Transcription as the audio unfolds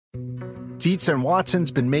Dietz and Watson's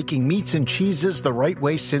been making meats and cheeses the right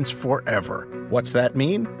way since forever. What's that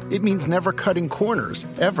mean? It means never cutting corners,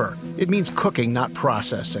 ever. It means cooking, not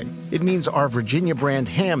processing. It means our Virginia brand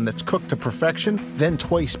ham that's cooked to perfection, then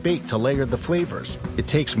twice baked to layer the flavors. It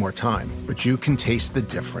takes more time, but you can taste the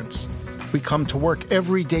difference. We come to work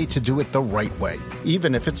every day to do it the right way,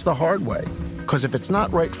 even if it's the hard way. Because if it's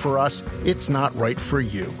not right for us, it's not right for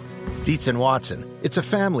you. Dietz and Watson, it's a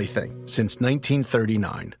family thing since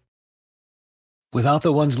 1939. Without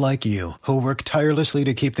the ones like you, who work tirelessly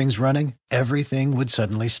to keep things running, everything would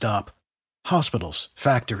suddenly stop. Hospitals,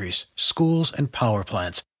 factories, schools, and power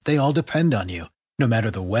plants, they all depend on you. No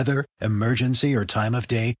matter the weather, emergency, or time of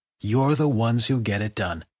day, you're the ones who get it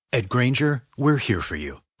done. At Grainger, we're here for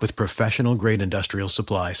you with professional-grade industrial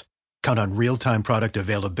supplies. Count on real-time product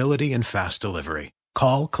availability and fast delivery.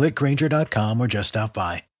 Call, click Grainger.com, or just stop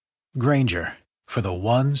by. Grainger, for the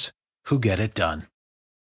ones who get it done.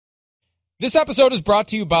 This episode is brought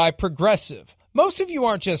to you by Progressive. Most of you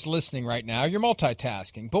aren't just listening right now, you're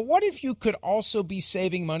multitasking. But what if you could also be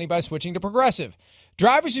saving money by switching to Progressive?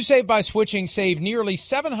 Drivers who save by switching save nearly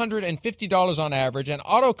 $750 on average, and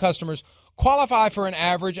auto customers qualify for an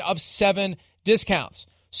average of 7 discounts.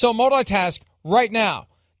 So multitask right now.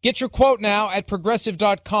 Get your quote now at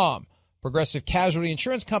Progressive.com. Progressive Casualty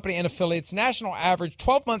Insurance Company and affiliates, national average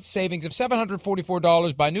 12-month savings of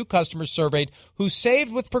 $744 by new customers surveyed who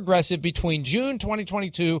saved with Progressive between June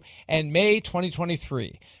 2022 and May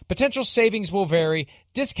 2023. Potential savings will vary.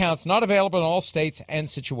 Discounts not available in all states and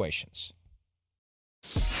situations.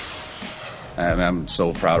 I'm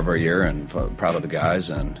so proud of our year and proud of the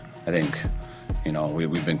guys, and I think,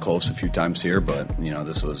 we've been close a few times here, but,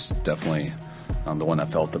 this was definitely the one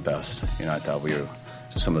that felt the best. I thought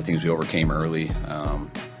just some of the things we overcame early,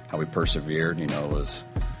 how we persevered, was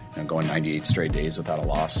going 98 straight days without a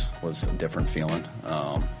loss was a different feeling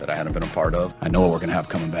that I hadn't been a part of. I know what we're going to have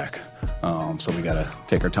coming back. So we got to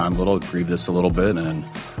take our time a little, grieve this a little bit,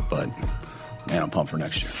 but man, I'm pumped for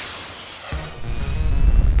next year.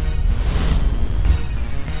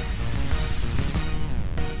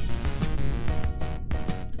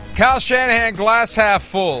 Kyle Shanahan, glass half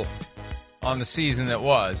full on the season that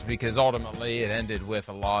was, because ultimately it ended with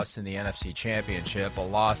a loss in the NFC Championship, a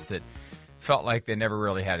loss that felt like they never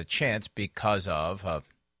really had a chance because of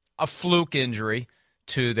a fluke injury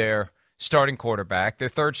to their starting quarterback, their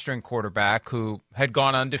third-string quarterback, who had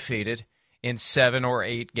gone undefeated in 7 or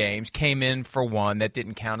 8 games, came in for one. That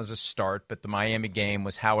didn't count as a start, but the Miami game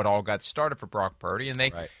was how it all got started for Brock Purdy, and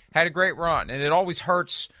they had a great run. And it always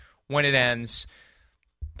hurts when it ends.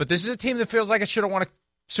 But this is a team that feels like it should have won a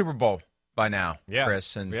Super Bowl by now,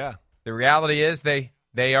 Chris. And the reality is they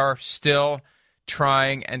are still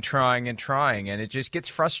trying and trying and trying, and it just gets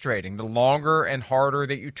frustrating. The longer and harder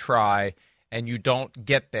that you try and you don't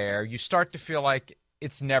get there, you start to feel like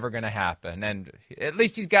it's never going to happen. And at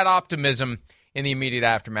least he's got optimism in the immediate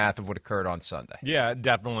aftermath of what occurred on Sunday. Yeah,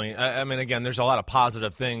 definitely. I mean, again, there's a lot of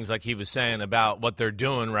positive things, like he was saying, about what they're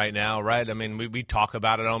doing right now, right? I mean, we talk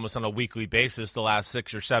about it almost on a weekly basis the last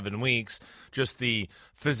 6 or 7 weeks, just the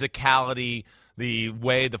physicality, the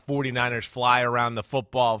way the 49ers fly around the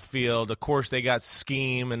football field. Of course, they got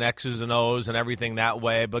scheme and X's and O's and everything that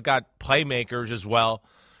way, but got playmakers as well.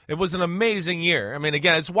 It was an amazing year. I mean,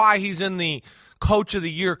 again, it's why he's in the Coach of the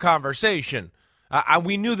Year conversation.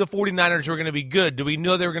 We knew the 49ers were going to be good. Do we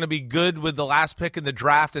know they were going to be good with the last pick in the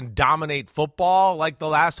draft and dominate football like the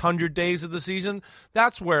last 100 days of the season?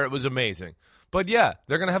 That's where it was amazing. But, yeah,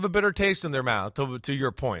 they're going to have a bitter taste in their mouth, to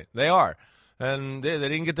your point. They are. And they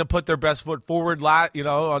didn't get to put their best foot forward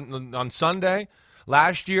on Sunday.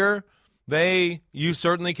 Last year, you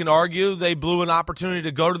certainly can argue they blew an opportunity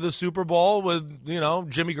to go to the Super Bowl with,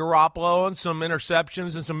 Jimmy Garoppolo and some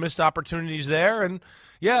interceptions and some missed opportunities there. And,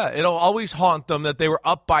 yeah, it'll always haunt them that they were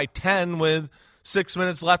up by 10 with 6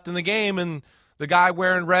 minutes left in the game, and the guy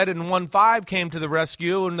wearing red and 1-5 came to the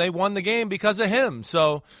rescue, and they won the game because of him.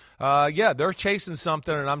 So, they're chasing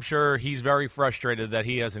something, and I'm sure he's very frustrated that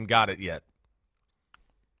he hasn't got it yet.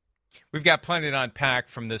 We've got plenty to unpack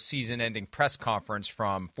from the season-ending press conference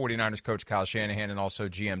from 49ers coach Kyle Shanahan, and also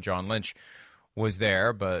GM John Lynch was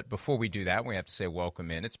there. But before we do that, we have to say welcome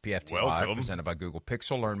in. It's PFT Live, presented by Google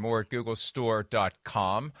Pixel. Learn more at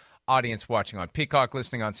googlestore.com. Audience watching on Peacock,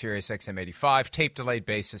 listening on Sirius XM 85, tape-delayed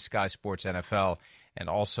basis, Sky Sports NFL, and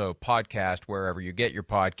also podcast wherever you get your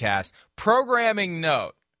podcast. Programming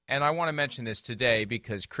note. And I want to mention this today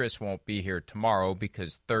because Chris won't be here tomorrow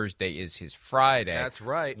because Thursday is his Friday. That's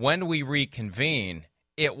right. When we reconvene,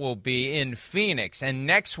 it will be in Phoenix. And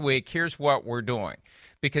next week, here's what we're doing.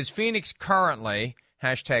 Because Phoenix currently,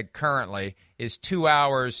 #currently, is 2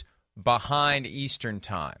 hours behind Eastern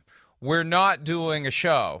time. we're not doing a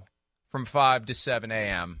show from 5 to 7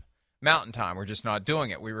 a.m. Mountain Time. We're just not doing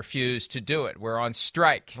it. We refuse to do it. We're on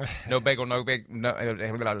strike. No bagel, no bagel, no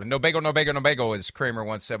bagel, no bagel, no bagel, as Kramer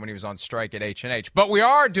once said when he was on strike at H&H. But we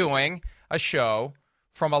are doing a show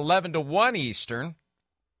from 11 to 1 Eastern,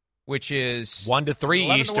 which is 1 to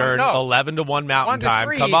 3 Eastern, 11 to 1 Mountain 1 to Time.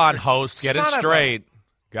 3 Come Eastern. on, host, get it straight.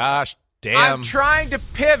 Gosh damn. I'm trying to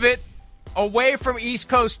pivot away from East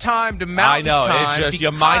Coast time to Mountain Time. Time. I know. It's just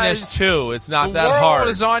you're -2. It's not that hard. The world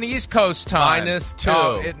is on East Coast time.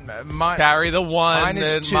 -2. Carry the 1.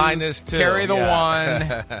 -2. -2. Carry the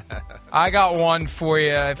 1. I got 1 for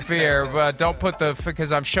you, I fear, but don't put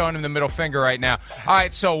because I'm showing him the middle finger right now. All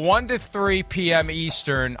right, so 1 to 3 p.m.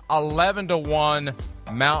 Eastern, 11 to 1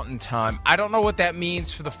 Mountain Time. I don't know what that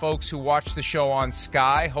means for the folks who watch the show on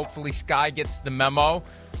Sky. Hopefully Sky gets the memo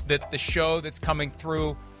that the show that's coming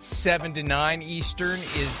through 7 to 9 Eastern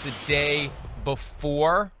is the day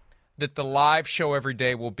before, that the live show every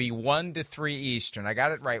day will be 1 to 3 Eastern. I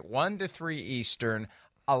got it right, 1 to 3 Eastern,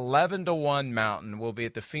 11 to 1 Mountain. We'll be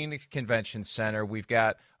at the Phoenix Convention Center. We've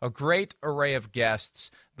got a great array of guests.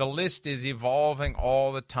 The list is evolving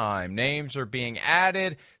all the time. Names are being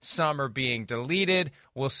added. Some are being deleted.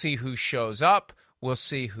 We'll see who shows up. We'll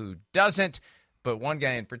see who doesn't. But one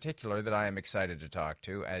guy in particular that I am excited to talk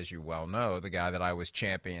to, as you well know, the guy that I was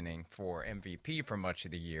championing for MVP for much of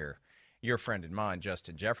the year, your friend and mine,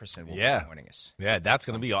 Justin Jefferson, will be joining us. Yeah, that's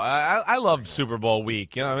going to be – I love Super Bowl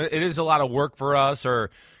week. You know, it is a lot of work for us, or,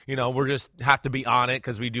 you know, we're just have to be on it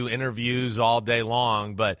because we do interviews all day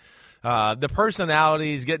long. But the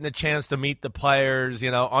personalities, getting the chance to meet the players, you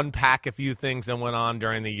know, unpack a few things that went on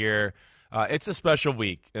during the year, it's a special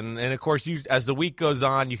week. And of course, as the week goes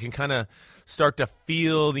on, you can kind of start to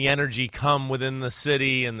feel the energy come within the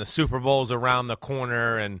city, and the Super Bowl's around the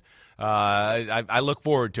corner, and I look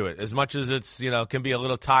forward to it. As much as it's, you know, can be a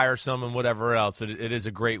little tiresome and whatever else, it is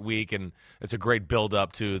a great week, and it's a great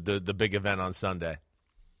build-up to the big event on Sunday.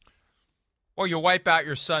 Well, you wipe out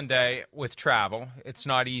your Sunday with travel. It's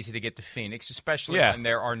not easy to get to Phoenix, especially when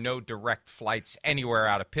there are no direct flights anywhere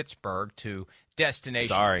out of Pittsburgh to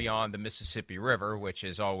destinations beyond the Mississippi River, which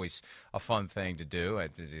is always a fun thing to do.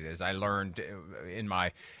 As I learned in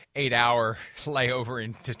my 8-hour layover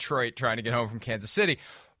in Detroit trying to get home from Kansas City.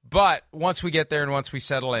 But once we get there and once we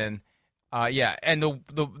settle in, and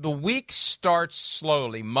the week starts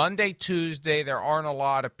slowly. Monday, Tuesday, there aren't a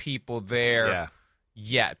lot of people there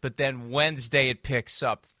yet. But then Wednesday it picks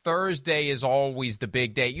up. Thursday is always the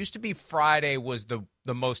big day. It used to be Friday was the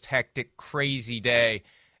most hectic, crazy day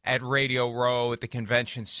at Radio Row at the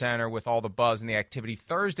Convention Center with all the buzz and the activity.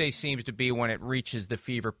 Thursday seems to be when it reaches the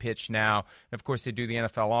fever pitch now. And, of course, they do the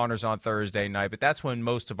NFL Honors on Thursday night, but that's when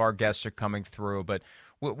most of our guests are coming through. But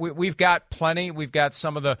we've got plenty. We've got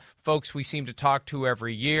some of the folks we seem to talk to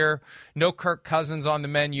every year. No Kirk Cousins on the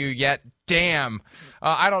menu yet. Damn.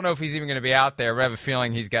 I don't know if he's even going to be out there, but I have a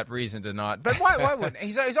feeling he's got reason to not. But why wouldn't he?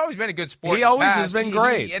 He's always been a good sport. He always has been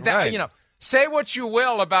great. You know, say what you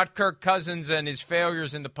will about Kirk Cousins and his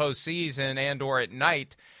failures in the postseason and or at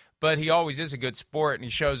night, but he always is a good sport, and he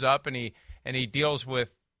shows up and he deals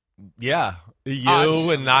with us.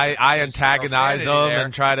 And I antagonize him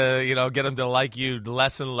and try to, you know, get him to like you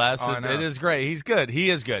less and less. It is great. He's good. He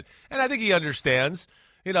is good, and I think he understands.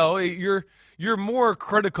 You know, you're more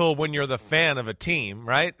critical when you're the fan of a team,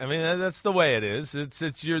 right? I mean, that's the way it is.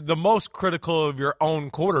 You're the most critical of your own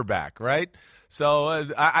quarterback, right? So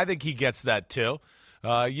I think he gets that too.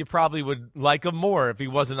 You probably would like him more if he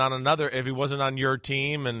wasn't on your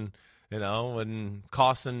team, and you know, and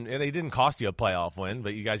he didn't cost you a playoff win,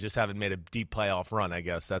 but you guys just haven't made a deep playoff run. I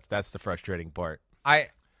guess that's the frustrating part.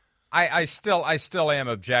 I still am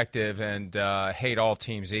objective and hate all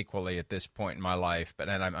teams equally at this point in my life. But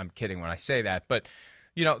and I'm kidding when I say that. But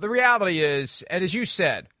you know, the reality is, and as you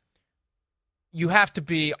said, you have to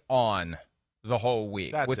be on the whole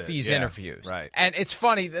week with these interviews. Right. And it's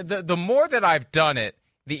funny, the more that I've done it,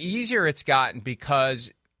 the easier it's gotten,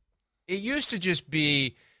 because it used to just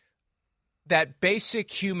be that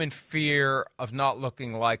basic human fear of not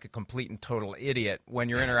looking like a complete and total idiot when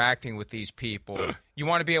you're interacting with these people. You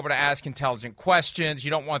want to be able to ask intelligent questions.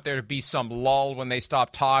 You don't want there to be some lull when they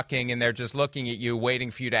stop talking and they're just looking at you,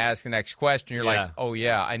 waiting for you to ask the next question. You're like, oh,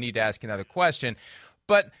 yeah, I need to ask another question.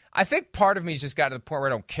 But I think part of me's just got to the point where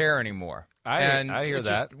I don't care anymore. I hear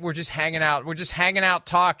that. We're just hanging out. We're just hanging out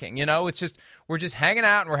talking. You know, we're just hanging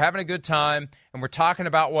out and we're having a good time and we're talking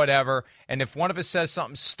about whatever. And if one of us says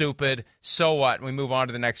something stupid, so what? We move on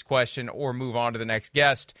to the next question or move on to the next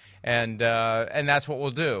guest, and that's what we'll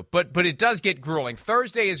do. But it does get grueling.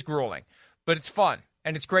 Thursday is grueling, but it's fun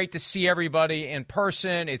and it's great to see everybody in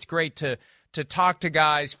person. It's great to to talk to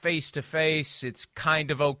guys face to face. It's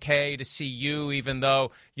kind of okay to see you, even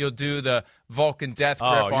though you'll do the Vulcan death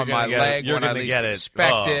grip on my leg when I least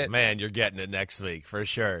expect it. Oh, man, you're getting it next week for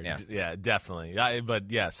sure. Yeah, definitely.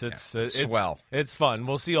 But yes, it's swell. It's fun.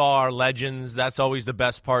 We'll see all our legends. That's always the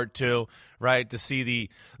best part too, right? To see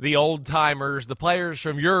the old timers, the players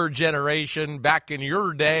from your generation back in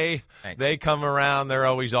your day. Thanks. They come around. They're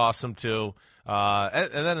always awesome too.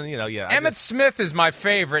 And then Emmitt Smith is my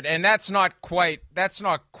favorite, and that's not quite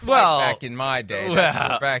back in my day.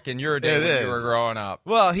 That's back in your day when you were growing up.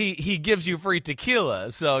 Well, he gives you free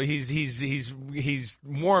tequila, so he's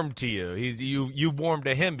warm to you. You warm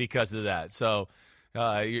to him because of that. So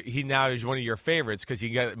he now is one of your favorites because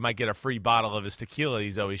might get a free bottle of his tequila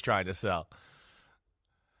he's always trying to sell.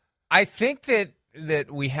 I think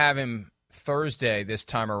that we have him Thursday this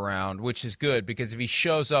time around, which is good because if he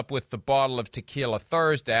shows up with the bottle of tequila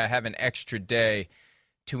Thursday, I have an extra day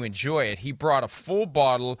to enjoy it. He brought a full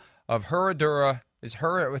bottle of Herradura.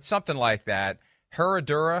 It's something like that.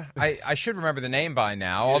 Herradura. I should remember the name by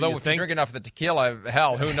now, although if you drink enough of the tequila,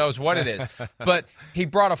 hell, who knows what it is. But he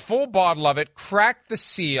brought a full bottle of it, cracked the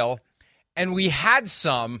seal, and we had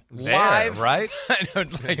some live, right?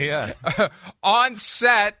 On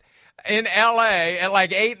set in L.A. at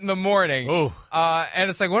like 8 in the morning. Ooh. And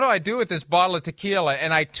it's like, what do I do with this bottle of tequila?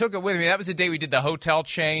 And I took it with me. That was the day we did the hotel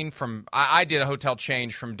change I did a hotel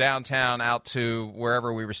change from downtown out to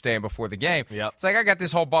wherever we were staying before the game. Yep. It's like, I got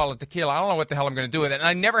this whole bottle of tequila. I don't know what the hell I'm going to do with it. And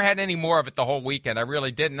I never had any more of it the whole weekend. I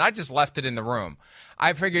really didn't. I just left it in the room.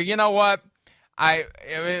 I figured, you know what?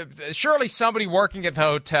 Surely somebody working at the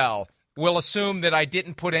hotel will assume that I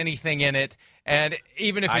didn't put anything in it. And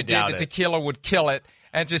even if you did, the tequila would kill it.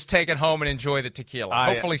 And just take it home and enjoy the tequila.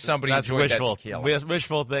 Hopefully somebody enjoyed that tequila.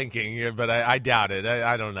 Wishful thinking, but I doubt it.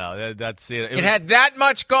 I don't know. It had that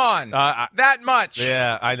much gone. That much.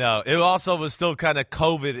 Yeah, I know. It also was still kind of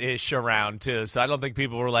COVID-ish around, too. So I don't think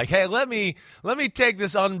people were like, hey, let me take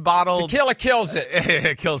this unbottled. Tequila kills it.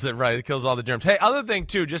 It kills it, right. It kills all the germs. Hey, other thing,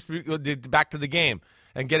 too, just back to the game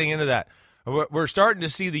and getting into that. We're starting to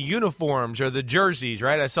see the uniforms or the jerseys,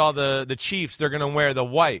 right? I saw the Chiefs. They're going to wear the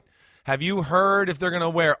white. Have you heard if they're going to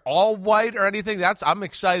wear all white or anything? I'm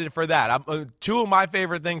excited for that. Two of my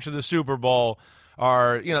favorite things for the Super Bowl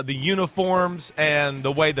are, the uniforms and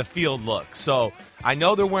the way the field looks. So I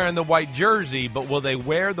know they're wearing the white jersey, but will they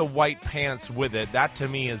wear the white pants with it? That, to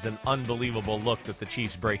me, is an unbelievable look that the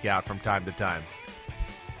Chiefs break out from time to time.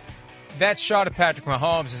 That shot of Patrick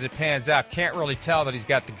Mahomes as it pans out, can't really tell that he's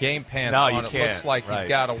got the game pants on. You can't. It looks like he's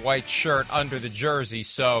got a white shirt under the jersey.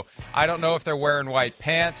 So I don't know if they're wearing white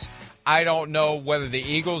pants. I don't know whether the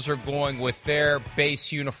Eagles are going with their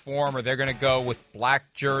base uniform or they're going to go with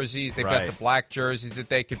black jerseys. They've got the black jerseys that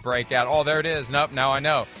they could break out. Oh, there it is. Nope, now I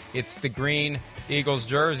know. It's the green Eagles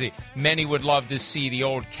jersey. Many would love to see the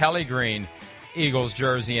old Kelly Green Eagles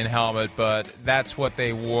jersey and helmet, but that's what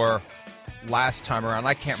they wore last time around.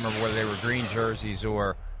 I can't remember whether they were green jerseys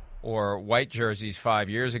or white jerseys 5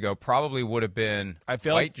 years ago. Probably would have been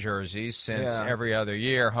white jerseys since every other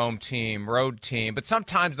year, home team, road team. But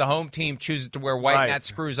sometimes the home team chooses to wear white, and that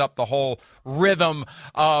screws up the whole rhythm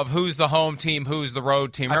of who's the home team, who's the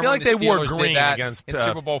road team. Remember I feel like they wore green against in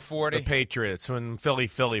Super Bowl 40? The Patriots when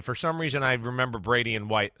Philly. For some reason, I remember Brady in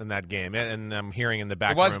white in that game, and I'm hearing in the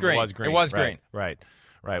back room, it was green. It was green. Right.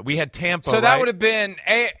 We had Tampa. So that would have been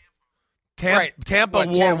Tampa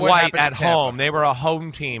wore white at home. They were a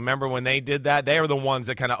home team. Remember when they did that? They were the ones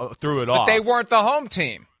that kind of threw it off. But they weren't the home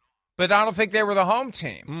team. But I don't think they were the home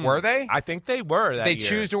team. Were they? I think they were that year. They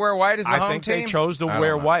choose to wear white as the home team? I think they chose to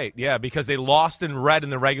wear white, because they lost in red in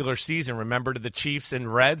the regular season, remember, to the Chiefs in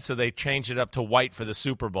red, so they changed it up to white for the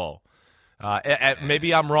Super Bowl.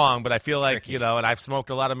 Maybe I'm wrong, but I feel like, and I've smoked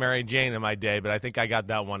a lot of Mary Jane in my day, but I think I got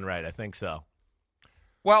that one right. I think so.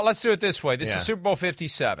 Well, let's do it this way. This is Super Bowl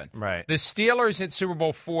 57. Right. The Steelers at Super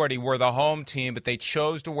Bowl 40 were the home team, but they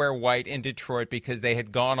chose to wear white in Detroit because they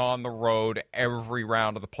had gone on the road every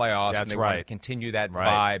round of the playoffs, and they wanted to continue that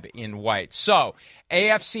vibe in white. So,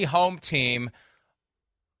 AFC home team,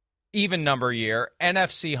 even number year.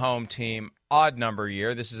 NFC home team, odd number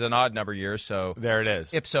year. This is an odd number year, so there it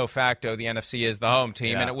is. Ipso facto, the NFC is the home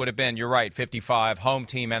team, and it would have been, you're right, 55, home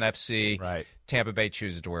team NFC. Right. Tampa Bay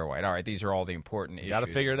chooses to wear white. All right, these are all the important issues. Got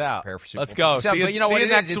to figure it out. Let's go. See you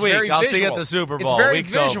next week. I'll see you at the Super Bowl. It's very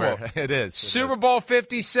Week's visual. Over. It is. Super Bowl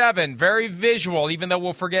 57, very visual, even though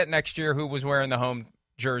we'll forget next year who was wearing the home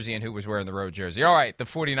jersey and who was wearing the road jersey. All right, the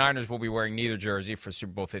 49ers will be wearing neither jersey for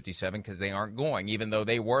Super Bowl 57 because they aren't going, even though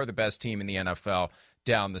they were the best team in the NFL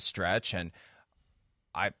down the stretch. And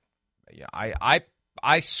I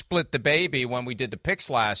split the baby when we did the picks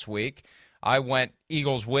last week. I went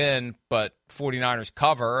Eagles win, but 49ers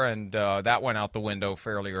cover, and that went out the window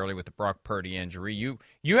fairly early with the Brock Purdy injury.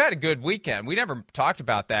 You had a good weekend. We never talked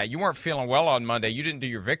about that. You weren't feeling well on Monday. You didn't do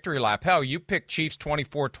your victory lap. Hell, you picked Chiefs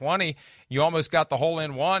 24-20. You almost got the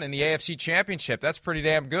hole-in-one in the AFC Championship. That's pretty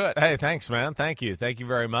damn good. Hey, thanks, man. Thank you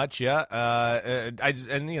very much. Yeah, I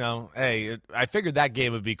figured that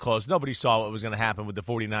game would be close. Nobody saw what was going to happen with the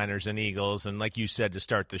 49ers and Eagles, and like you said to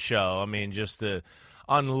start the show, I mean, just the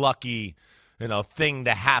unlucky thing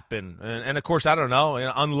to happen. And of course, I don't know,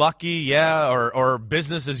 unlucky, yeah, or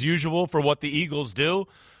business as usual for what the Eagles do.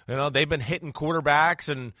 They've been hitting quarterbacks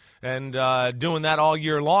and doing that all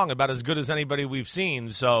year long, about as good as anybody we've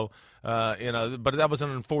seen. So, but that was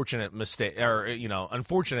an unfortunate mistake, or,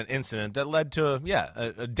 unfortunate incident that led to,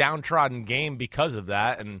 a downtrodden game because of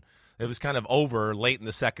that. And it was kind of over late in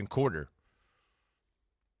the second quarter.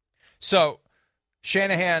 So,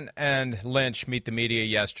 Shanahan and Lynch meet the media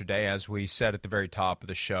yesterday, as we said at the very top of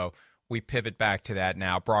the show. We pivot back to that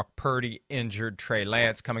now. Brock Purdy injured, Trey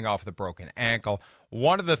Lance coming off with a broken ankle.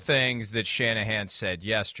 One of the things that Shanahan said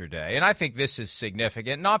yesterday, and I think this is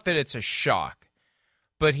significant, not that it's a shock,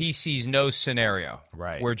 but he sees no scenario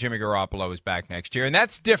where Jimmy Garoppolo is back next year. And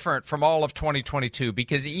that's different from all of 2022,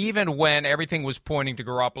 because even when everything was pointing to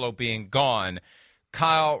Garoppolo being gone,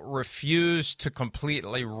 Kyle refused to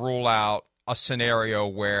completely rule out a scenario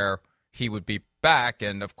where he would be back,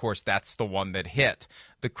 and of course that's the one that hit.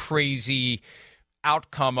 The crazy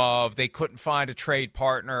outcome of they couldn't find a trade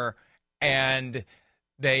partner, and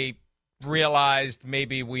they realized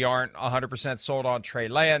maybe we aren't 100% sold on Trey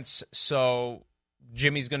Lance, so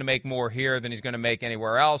Jimmy's going to make more here than he's going to make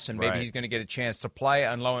anywhere else, and maybe he's going to get a chance to play,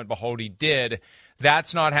 and lo and behold, he did.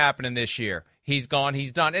 That's not happening this year. He's gone,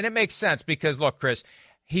 he's done, and it makes sense because, look, Chris,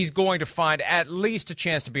 he's going to find at least a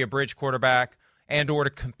chance to be a bridge quarterback and or to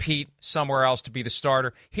compete somewhere else to be the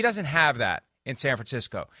starter. He doesn't have that in San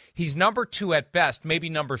Francisco. He's number 2 at best, maybe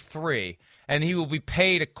number 3, and he will be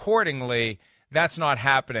paid accordingly. That's not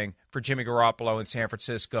happening for Jimmy Garoppolo in San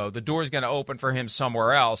Francisco. The door is going to open for him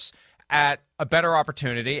somewhere else at a better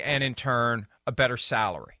opportunity and, in turn, a better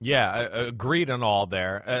salary. Yeah, agreed on all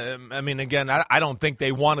there. I mean, again, I don't think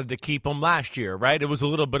they wanted to keep him last year, right? It was a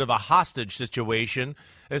little bit of a hostage situation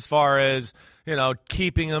as far as,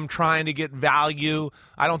 keeping him, trying to get value.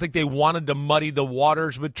 I don't think they wanted to muddy the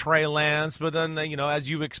waters with Trey Lance. But then, as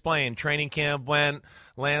you explained, training camp went.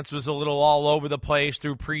 Lance was a little all over the place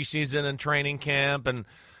through preseason and training camp, and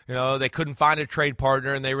they couldn't find a trade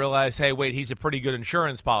partner, and they realized, hey, wait, he's a pretty good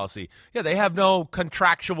insurance policy. Yeah, they have no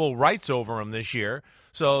contractual rights over him this year.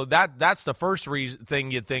 So that's the first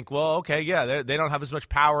thing you'd think, well, okay, yeah, they don't have as much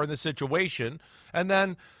power in the situation. And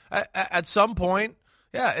then at some point,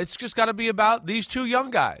 yeah, it's just got to be about these two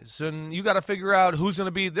young guys, and you got to figure out who's going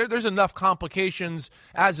to be there. There's enough complications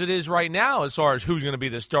as it is right now as far as who's going to be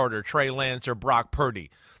the starter, Trey Lance or Brock Purdy.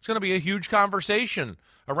 It's going to be a huge conversation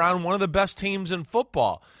around one of the best teams in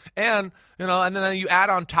football. And, and then you add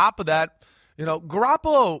on top of that,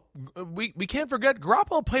 Garoppolo, we can't forget,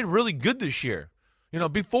 Garoppolo played really good this year.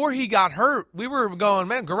 Before he got hurt, we were going,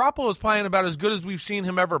 man, Garoppolo is playing about as good as we've seen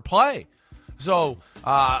him ever play. So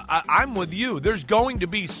I'm with you. There's going to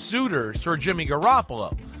be suitors for Jimmy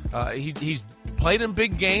Garoppolo. He's played in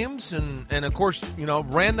big games and of course,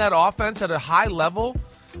 ran that offense at a high level.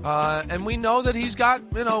 And we know that he's got,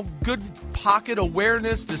 good pocket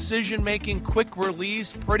awareness, decision-making, quick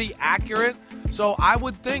release, pretty accurate. So I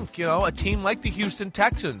would think, a team like the Houston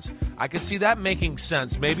Texans, I could see that making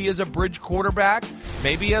sense. Maybe as a bridge quarterback,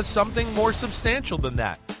 maybe as something more substantial than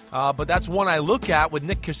that. But that's one I look at with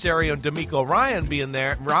Nick Caserio and DeMeco Ryans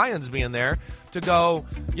being there to go,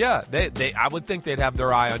 yeah, I would think they'd have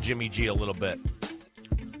their eye on Jimmy G a little bit.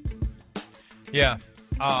 Yeah.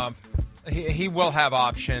 He will have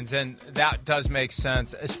options, and that does make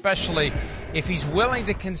sense, especially if he's willing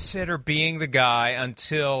to consider being the guy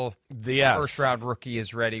until the first-round rookie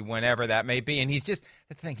is ready, whenever that may be. And he's just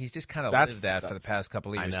kind of lived that for the past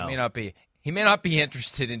couple of years. He may not be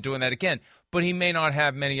interested in doing that again, but he may not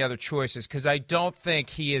have many other choices because I don't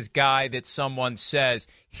think he is guy that someone says,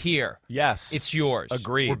 here, yes, it's yours.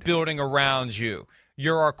 Agreed. We're building around you.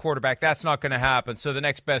 You're our quarterback. That's not going to happen. So the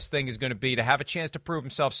next best thing is going to be to have a chance to prove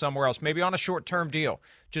himself somewhere else, maybe on a short-term deal,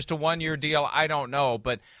 just a one-year deal. I don't know.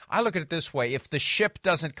 But I look at it this way. If the ship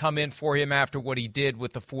doesn't come in for him after what he did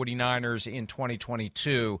with the 49ers in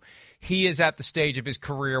 2022, he is at the stage of his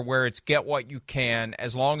career where it's get what you can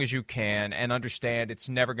as long as you can and understand it's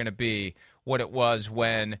never going to be what it was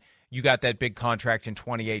when you got that big contract in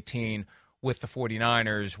 2018 with the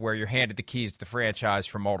 49ers where you're handed the keys to the franchise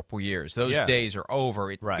for multiple years. Those days are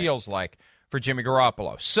over, it feels like, for Jimmy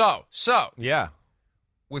Garoppolo. So yeah,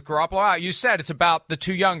 with Garoppolo out, you said it's about the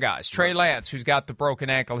two young guys. Trey Lance, who's got the broken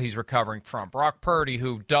ankle he's recovering from. Brock Purdy,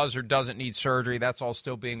 who does or doesn't need surgery. That's all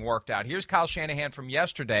still being worked out. Here's Kyle Shanahan from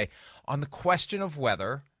yesterday on the question of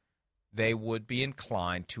whether they would be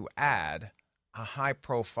inclined to add a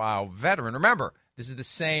high-profile veteran. Remember, this is the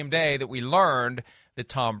same day that we learned that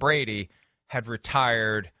Tom Brady had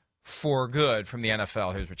retired for good from the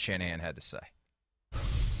NFL. Here's what Shanahan had to say.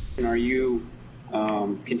 And are you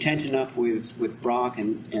content enough with Brock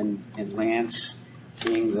and Lance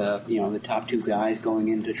being the top two guys going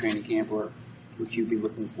into training camp, or would you be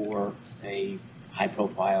looking for a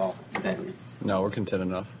high-profile veteran? No, we're content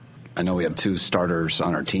enough. I know we have two starters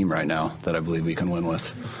on our team right now that I believe we can win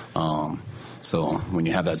with. So when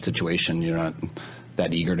you have that situation, you're not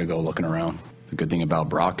that eager to go looking around. The good thing about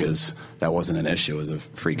Brock is that wasn't an issue. It was a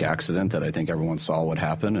freak accident that I think everyone saw what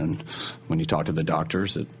happened. And when you talk to the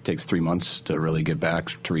doctors, it takes 3 months to really get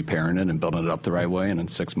back to repairing it and building it up the right way. And in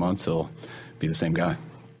 6 months, he'll be the same guy.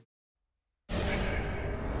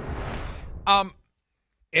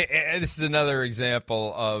 This is another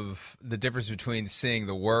example of the difference between seeing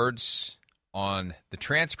the words on the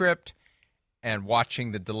transcript and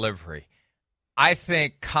watching the delivery. I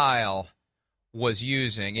think Kyle was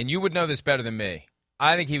using, and you would know this better than me,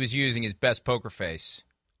 I think he was using his best poker face,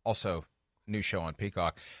 also new show on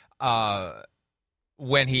Peacock,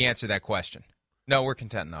 when he answered that question. No, we're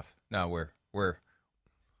content enough. No, we're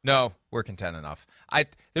content enough.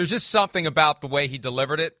 There's just something about the way he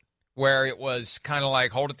delivered it where it was kind of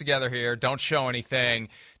like, hold it together here, don't show anything.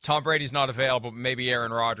 Tom Brady's not available, but maybe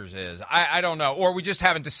Aaron Rodgers is. I don't know. Or we just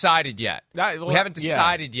haven't decided yet. We haven't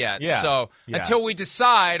decided yet. Yeah. So until we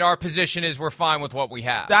decide, our position is we're fine with what we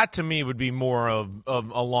have. That to me would be more of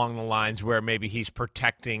along the lines where maybe he's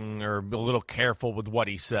protecting or a little careful with what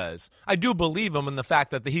he says. I do believe him in the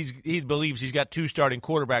fact that he believes he's got two starting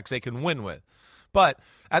quarterbacks they can win with. But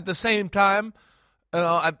at the same time,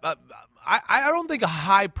 I don't think a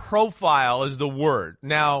high profile is the word.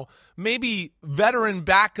 Now, maybe veteran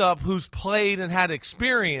backup who's played and had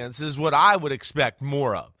experience is what I would expect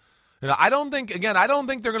more of. I don't think they're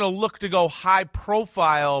going to look to go high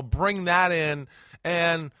profile, bring that in,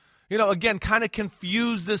 and again, kind of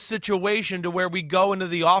confuse this situation to where we go into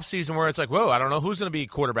the offseason where it's like, whoa, I don't know who's going to be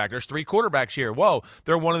quarterback. There's 3 quarterbacks here. Whoa,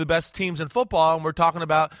 they're one of the best teams in football, and we're talking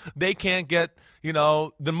about they can't get,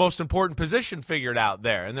 the most important position figured out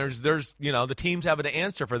there. And there's the teams have an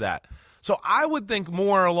answer for that. So I would think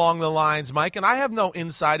more along the lines, Mike, and I have no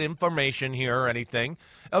inside information here or anything,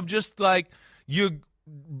 of just like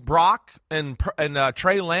Brock and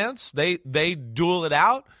Trey Lance, they duel it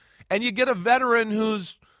out, and you get a veteran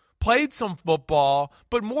who's played some football,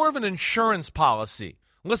 but more of an insurance policy.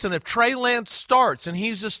 Listen, if Trey Lance starts and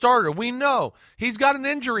he's the starter, we know he's got an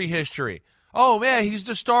injury history. Oh, man, he's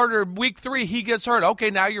the starter. Week 3, he gets hurt.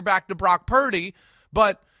 Okay, now you're back to Brock Purdy,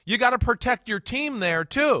 but you got to protect your team there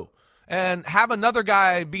too and have another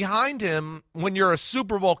guy behind him when you're a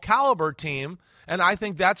Super Bowl caliber team, and I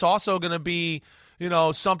think that's also going to be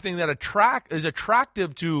something that is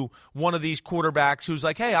attractive to one of these quarterbacks who's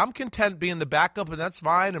like, hey, I'm content being the backup, and that's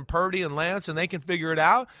fine, and Purdy and Lance, and they can figure it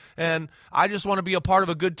out, and I just want to be a part of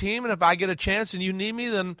a good team, and if I get a chance and you need me,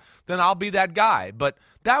 then I'll be that guy. But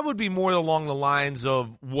that would be more along the lines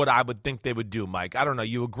of what I would think they would do, Mike. I don't know.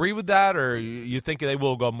 You agree with that, or you think they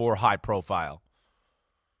will go more high profile?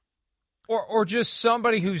 Or just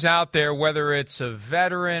somebody who's out there, whether it's a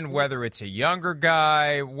veteran, whether it's a younger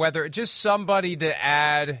guy, whether just somebody to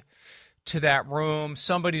add to that room,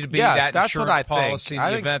 somebody to be that insurance policy in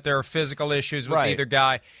the event there are physical issues with either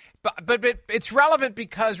guy. But it's relevant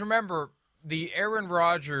because, remember, the Aaron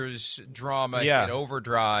Rodgers drama in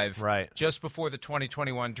overdrive just before the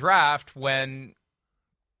 2021 draft when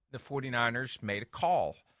the 49ers made a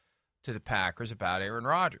call to the Packers about Aaron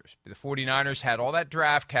Rodgers. The 49ers had all that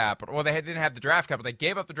draft capital. Well, they didn't have the draft capital. They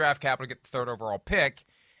gave up the draft capital to get the 3rd overall pick.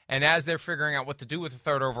 And as they're figuring out what to do with the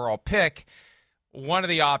 3rd overall pick, one of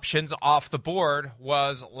the options off the board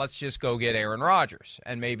was, let's just go get Aaron Rodgers.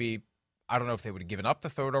 And maybe, I don't know if they would have given up the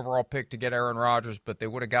 3rd overall pick to get Aaron Rodgers, but they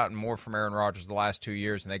would have gotten more from Aaron Rodgers the last 2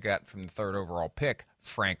 years than they got from the 3rd overall pick,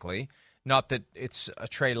 frankly. Not that it's a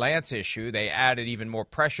Trey Lance issue. They added even more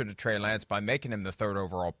pressure to Trey Lance by making him the 3rd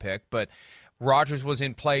overall pick. But Rodgers was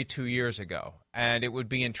in play 2 years ago. And it would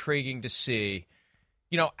be intriguing to see,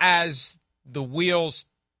 as the wheels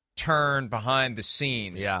turn behind the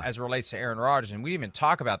scenes as it relates to Aaron Rodgers. And we didn't even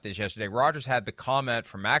talk about this yesterday. Rodgers had the comment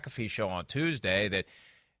from McAfee Show on Tuesday that,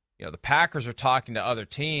 the Packers are talking to other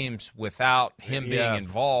teams without him being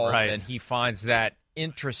involved. And he finds that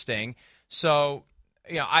interesting. So,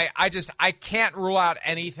 I can't rule out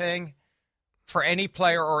anything for any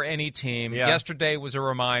player or any team. Yeah. Yesterday was a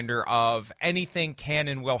reminder of anything can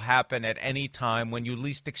and will happen at any time. When you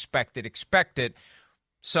least expect it.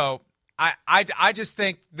 So I just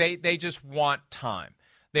think they just want time.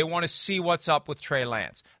 They want to see what's up with Trey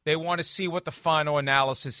Lance. They want to see what the final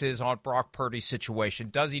analysis is on Brock Purdy's situation.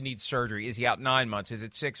 Does he need surgery? Is he out 9 months? Is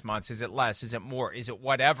it 6 months? Is it less? Is it more? Is it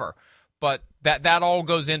whatever? But that all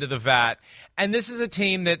goes into the vat. And this is a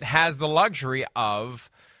team that has the luxury of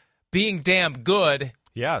being damn good,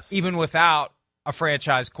 Yes, even without a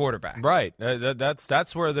franchise quarterback. right.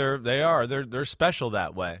 That's where they are. They're special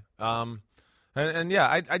that way. And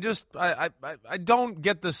yeah, I don't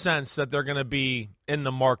get the sense that they're going to be in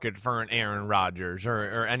the market for an Aaron Rodgers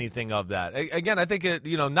or anything of that. Again, I think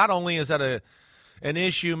not only is that an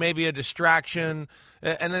issue, maybe a distraction,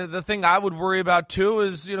 and the thing I would worry about too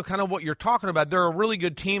is kind of what you're talking about. They're a really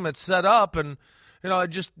good team that's set up, and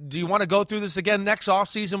do you want to go through this again next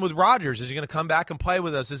offseason with Rodgers? Is he going to come back and play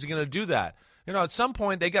with us? Is he going to do that? At some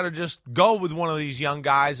point, they got to just go with one of these young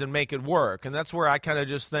guys and make it work. And that's where I kind of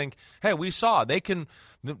just think, hey, we saw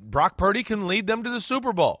Brock Purdy can lead them to the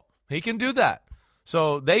Super Bowl. He can do that.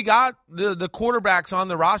 So they got the quarterbacks on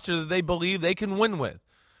the roster that they believe they can win with.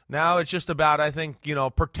 Now it's just about, I think,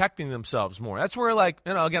 protecting themselves more. That's where,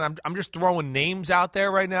 again, I'm just throwing names out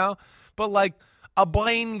there right now. But, a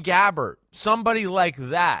Blaine Gabbert, somebody like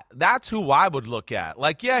that, that's who I would look at.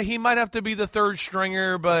 He might have to be the third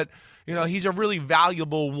stringer, but – he's a really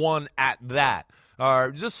valuable one at that.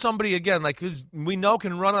 Or just somebody, again, who's we know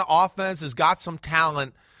can run an offense, has got some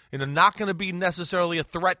talent, not going to be necessarily a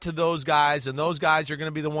threat to those guys, and those guys are going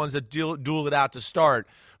to be the ones that duel it out to start.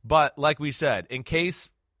 But like we said, in case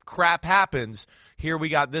crap happens, here we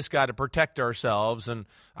got this guy to protect ourselves, and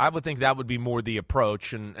I would think that would be more the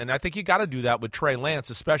approach. And I think you got to do that with Trey Lance,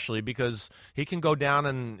 especially because he can go down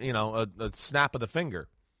in a snap of the finger.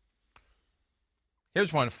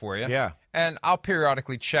 Here's one for you. Yeah. And I'll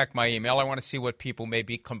periodically check my email. I want to see what people may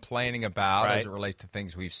be complaining about as it relates to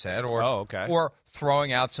things we've said or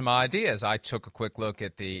throwing out some ideas. I took a quick look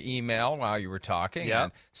at the email while you were talking,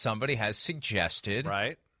 and somebody has suggested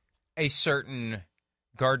a certain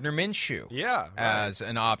Gardner Minshew as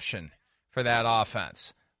an option for that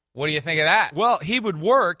offense. What do you think of that? Well, he would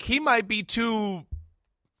work. He might be too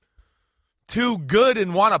good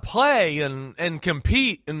and want to play and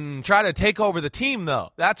compete and try to take over the team,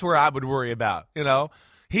 though. That's where I would worry about.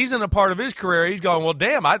 He's in a part of his career, he's going, well,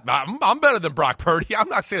 damn, I'm better than Brock Purdy. I'm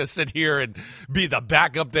not going to sit here and be the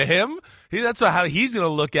backup to him. That's how he's going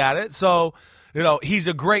to look at it. So, he's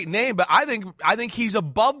a great name, but I think he's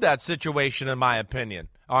above that situation, in my opinion,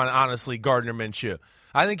 honestly, Gardner Minshew.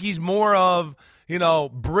 I think he's more of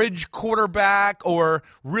bridge quarterback or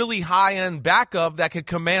really high-end backup that could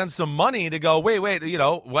command some money to go, wait,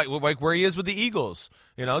 like where he is with the Eagles.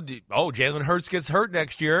 Jalen Hurts gets hurt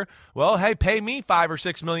next year. Well, hey, pay me $5 or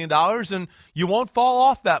 $6 million, and you won't fall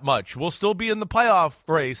off that much. We'll still be in the playoff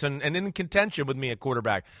race and in contention with me at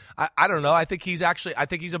quarterback. I don't know. I think he's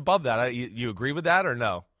above that. You agree with that or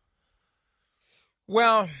no?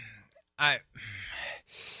 Well,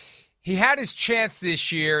 he had his chance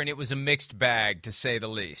this year, and it was a mixed bag, to say the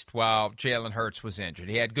least, while Jalen Hurts was injured.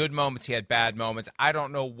 He had good moments. He had bad moments. I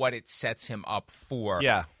don't know what it sets him up for.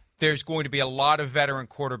 Yeah. There's going to be a lot of veteran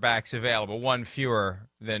quarterbacks available, one fewer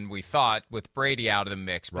than we thought with Brady out of the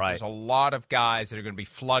mix. But there's a lot of guys that are going to be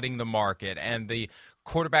flooding the market. And the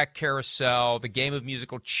quarterback carousel, the game of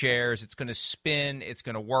musical chairs, it's going to spin. It's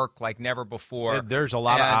going to work like never before. There's a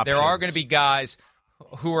lot of options. There are going to be guys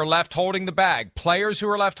who are left holding the bag, players who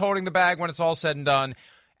are left holding the bag when it's all said and done,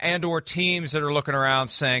 and or teams that are looking around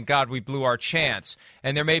saying, God, we blew our chance.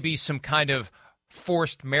 And there may be some kind of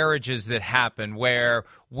forced marriages that happen where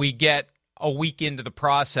we get a week into the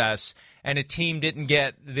process and a team didn't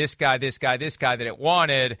get this guy that it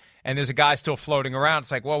wanted, and there's a guy still floating around.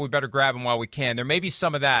 It's like, well, we better grab him while we can. There may be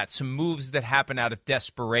some of that, some moves that happen out of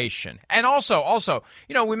desperation. And also,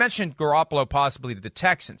 we mentioned Garoppolo possibly to the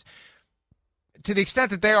Texans. To the extent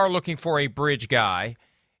that they are looking for a bridge guy,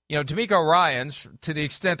 DeMeco Ryans, to the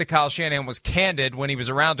extent that Kyle Shanahan was candid when he was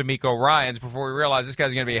around DeMeco Ryans before we realized this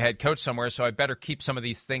guy's going to be a head coach somewhere, so I better keep some of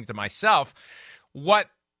these things to myself. What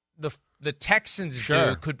the Texans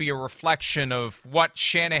do could be a reflection of what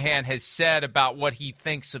Shanahan has said about what he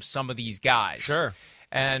thinks of some of these guys. Sure.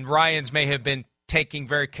 And Ryans may have been taking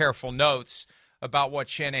very careful notes about what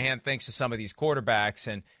Shanahan thinks of some of these quarterbacks,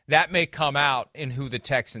 and that may come out in who the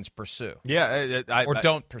Texans pursue. Yeah,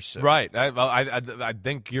 don't pursue. Right. I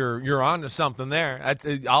think you're on to something there.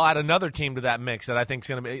 I'll add another team to that mix that I think is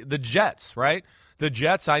going to be the Jets, right? The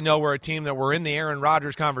Jets, I know, we're a team that we're in the Aaron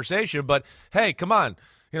Rodgers conversation, but hey, come on.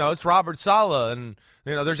 it's Robert Saleh, and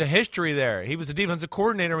there's a history there. He was the defensive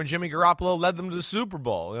coordinator when Jimmy Garoppolo led them to the Super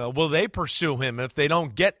Bowl. Will they pursue him if they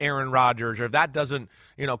don't get Aaron Rodgers, or if that doesn't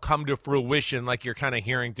come to fruition, like you're kind of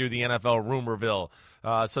hearing through the NFL rumorville?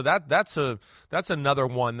 So that's another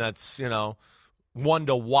one that's one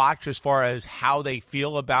to watch as far as how they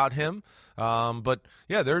feel about him. But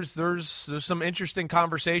yeah, there's some interesting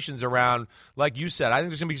conversations around, like you said. I think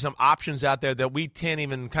there's going to be some options out there that we can't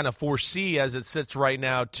even kind of foresee as it sits right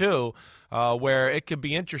now too, where it could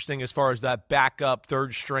be interesting as far as that backup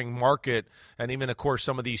third string market, and even of course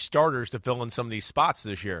some of these starters to fill in some of these spots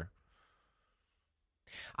this year.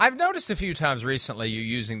 I've noticed a few times recently you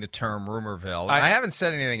using the term rumorville. I haven't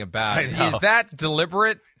said anything about it. Know. Is that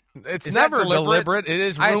deliberate? It's never deliberate. It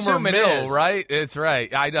is rumor mill, right? It's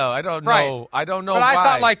right. I know. I don't know. Right. I don't know. But why. I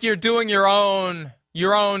thought like you're doing your own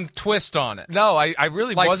twist on it. No, I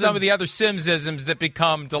really like wasn't. Some of the other Simsisms that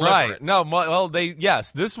become deliberate. Right. No. Well,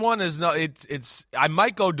 yes. This one is no. It's. I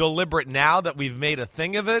might go deliberate now that we've made a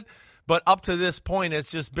thing of it. But up to this point,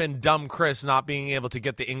 it's just been dumb Chris not being able to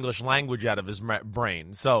get the English language out of his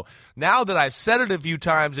brain. So now that I've said it a few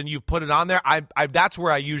times and you've put it on there, that's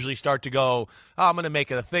where I usually start to go, I'm going to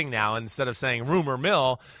make it a thing now. Instead of saying rumor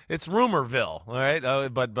mill, it's rumorville, all right?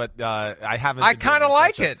 But I haven't. I kind of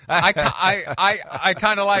like it. I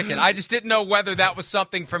kind of like it. I just didn't know whether that was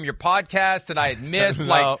something from your podcast that I had missed,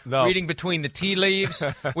 No. reading between the tea leaves,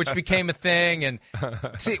 which became a thing. And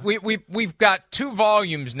see, we've got 2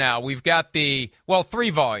 volumes now. We've got 3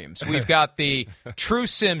 volumes. We've got the True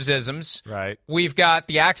Simsisms. Right. We've got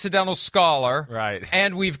the Accidental Scholar. Right.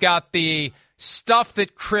 And we've got the stuff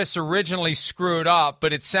that Chris originally screwed up,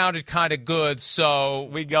 but it sounded kind of good, so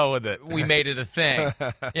we go with it. We made it a thing.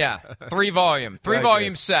 Yeah. 3 volume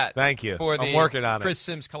set. Thank you. For the I'm working on Chris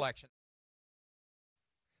Sims collection.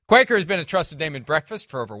 Quaker has been a trusted name in breakfast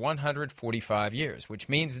for over 145 years, which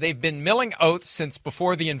means they've been milling oats since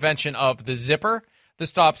before the invention of the zipper, the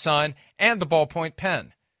stop sign, and the ballpoint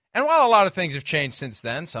pen. And while a lot of things have changed since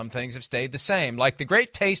then, some things have stayed the same, like the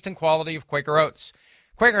great taste and quality of Quaker oats.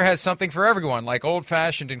 Quaker has something for everyone, like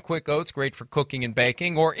old-fashioned and quick oats, great for cooking and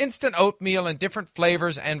baking, or instant oatmeal in different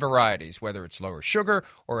flavors and varieties, whether it's lower sugar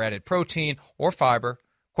or added protein or fiber.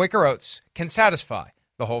 Quaker oats can satisfy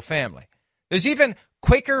the whole family. There's even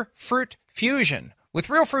Quaker Fruit Fusion, with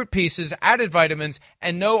real fruit pieces, added vitamins,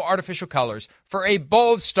 and no artificial colors for a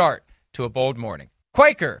bold start to a bold morning.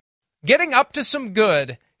 Quaker, getting up to some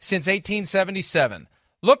good since 1877.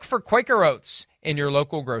 Look for Quaker Oats in your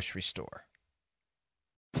local grocery store.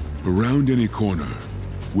 Around any corner,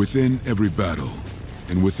 within every battle,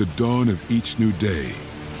 and with the dawn of each new day,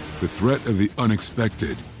 the threat of the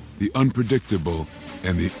unexpected, the unpredictable,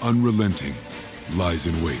 and the unrelenting lies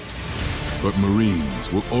in wait. But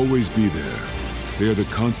Marines will always be there. They are the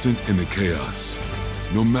constant in the chaos.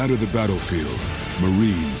 No matter the battlefield,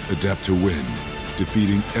 Marines adapt to win,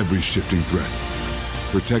 defeating every shifting threat,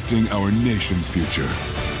 protecting our nation's future.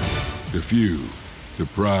 The few, the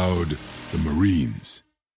proud, the Marines.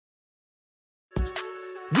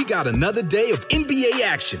 We got another day of NBA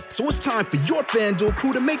action, so it's time for your FanDuel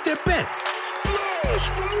crew to make their bets.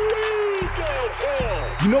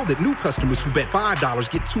 You know that new customers who bet $5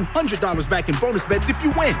 get $200 back in bonus bets if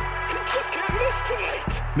you win.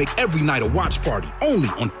 Make every night a watch party, only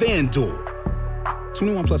on FanDuel.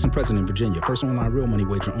 21 plus and present in Virginia. First online real money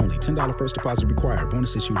wager only. $10 first deposit required.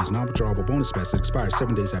 Bonus issued is non-withdrawable bonus bets that expires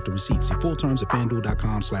 7 days after receipt. See full terms at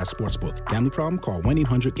FanDuel.com/sportsbook. Gambling problem? Call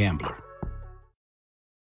 1-800-GAMBLER.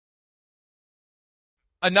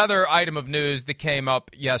 Another item of news that came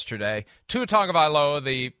up yesterday, Tua Tagovailoa,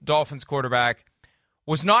 the Dolphins quarterback,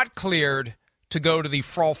 was not cleared to go to the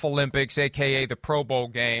Froth Olympics, a.k.a. the Pro Bowl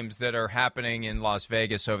games that are happening in Las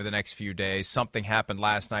Vegas over the next few days. Something happened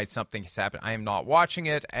last night. Something has happened. I am not watching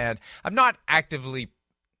it, and I'm not actively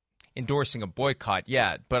endorsing a boycott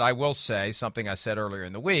yet, but I will say something I said earlier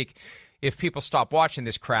in the week. If people stop watching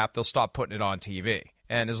this crap, they'll stop putting it on TV.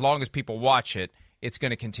 And as long as people watch it, it's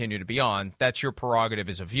going to continue to be on. That's your prerogative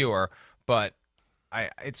as a viewer, but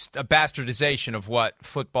it's a bastardization of what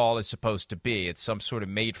football is supposed to be. It's some sort of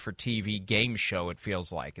made-for-TV game show, it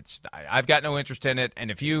feels like. I've got no interest in it,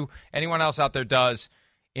 and if anyone else out there does,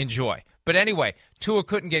 enjoy. But anyway, Tua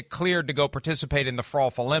couldn't get cleared to go participate in the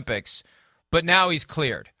Froth Olympics, but now he's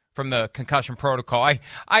cleared from the concussion protocol.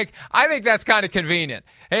 I think that's kind of convenient.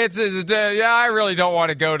 I really don't want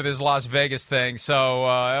to go to this Las Vegas thing, so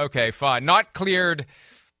okay, fine. Not cleared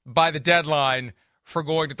by the deadline for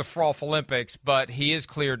going to the Froth Olympics, but he is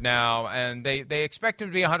cleared now, and they expect him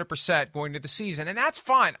to be 100% going to the season, and that's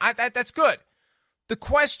fine. That's good. The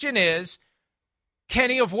question is, can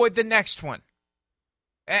he avoid the next one?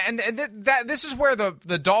 And this is where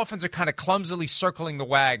the Dolphins are kind of clumsily circling the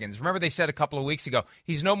wagons. Remember they said a couple of weeks ago,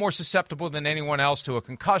 he's no more susceptible than anyone else to a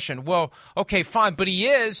concussion. Well, okay, fine, but he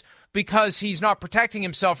is, because he's not protecting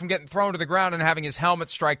himself from getting thrown to the ground and having his helmet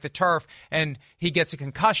strike the turf, and he gets a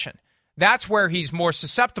concussion. That's where he's more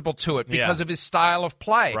susceptible to it because of his style of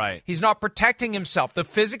play. Right. He's not protecting himself. The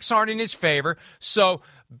physics aren't in his favor. So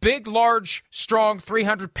big, large, strong,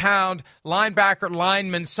 300-pound linebacker,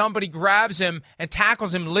 lineman, somebody grabs him and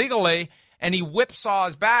tackles him legally, and he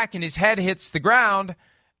whipsaws back and his head hits the ground,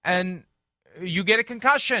 and you get a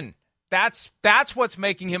concussion. That's what's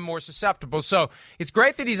making him more susceptible. So it's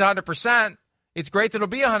great that he's 100%. It's great that he'll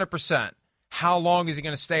be 100%. How long is he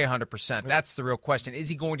going to stay 100%? That's the real question. Is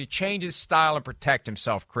he going to change his style and protect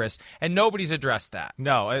himself, Chris? And nobody's addressed that.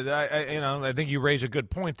 No, I think you raise a good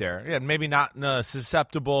point there. Yeah, maybe not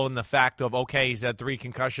susceptible in the fact of, okay, he's had 3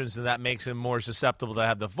 concussions and that makes him more susceptible to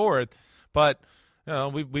have the 4th. But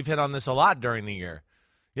we've hit on this a lot during the year.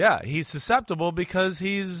 Yeah, he's susceptible because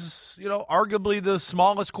he's arguably the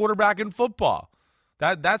smallest quarterback in football.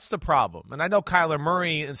 That's the problem. And I know Kyler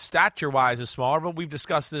Murray, stature-wise, is smaller, but we've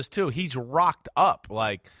discussed this too. He's rocked up.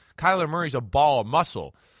 Like, Kyler Murray's a ball of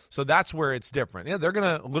muscle. So that's where it's different. Yeah, they're going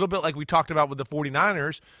to, a little bit like we talked about with the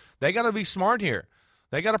 49ers, they got to be smart here.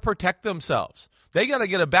 They got to protect themselves. They got to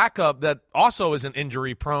get a backup that also isn't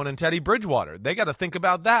injury-prone in Teddy Bridgewater. They got to think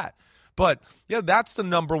about that. But, yeah, that's the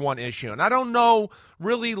number one issue. And I don't know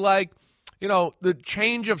really, the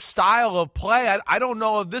change of style of play. I don't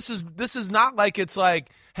know if this is not like it's like,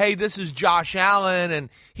 hey, this is Josh Allen and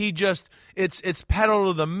he just it's pedal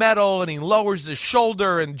to the metal and he lowers his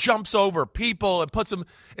shoulder and jumps over people and puts them.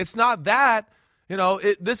 It's not that.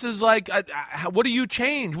 This is like, what do you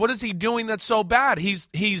change? What is he doing that's so bad?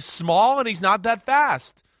 He's small and he's not that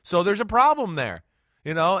fast. So there's a problem there.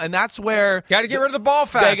 And that's where got to get rid of the ball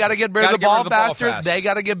faster. They got to get rid of the ball faster. They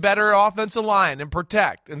got to get better offensive line and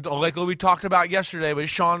protect. And like we talked about yesterday with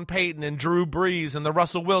Sean Payton and Drew Brees and the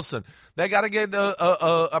Russell Wilson, they got to get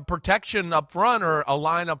a protection up front or a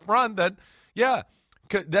line up front that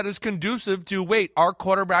is conducive to, wait, our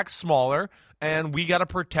quarterback's smaller and we got to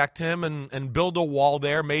protect him and build a wall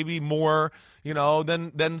there, maybe more,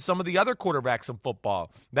 than some of the other quarterbacks in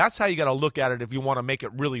football. That's how you got to look at it if you want to make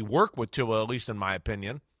it really work with Tua, at least in my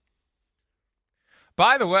opinion.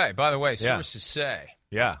 By the way, sources say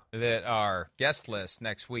that our guest list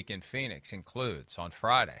next week in Phoenix includes, on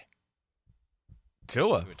Friday,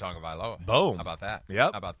 Tua. We were talking about Loa. Boom. How about that?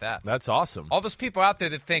 Yep. How about that? That's awesome. All those people out there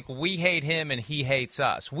that think we hate him and he hates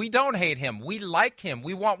us. We don't hate him. We like him.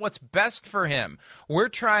 We want what's best for him. We're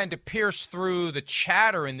trying to pierce through the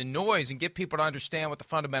chatter and the noise and get people to understand what the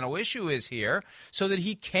fundamental issue is here so that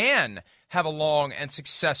he can have a long and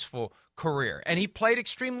successful career. And he played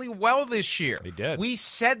extremely well this year. He did. We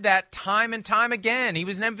said that time and time again. He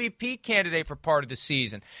was an MVP candidate for part of the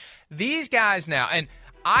season. These guys now, and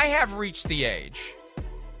I have reached the age,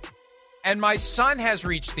 and my son has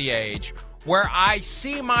reached the age where I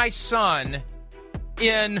see my son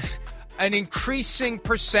in an increasing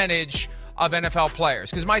percentage of NFL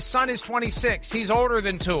players. Because my son is 26. He's older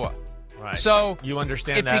than Tua. Right. So you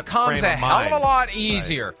understand it that becomes a hell of a lot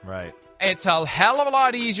easier. Right. It's a hell of a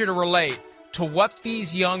lot easier to relate to what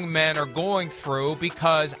these young men are going through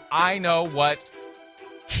because I know what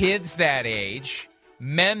kids that age,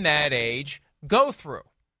 men that age, go through.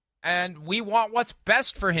 And we want what's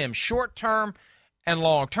best for him, short term and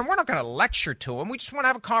long term. We're not going to lecture to him. We just want to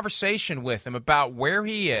have a conversation with him about where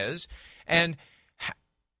he is and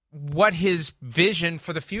what his vision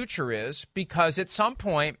for the future is, because at some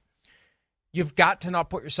point, you've got to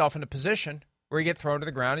not put yourself in a position where you get thrown to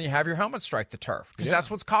the ground and you have your helmet strike the turf, because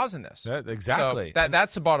that's what's causing this. Exactly. So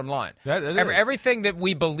that's the bottom line. Everything that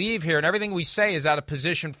we believe here and everything we say is out of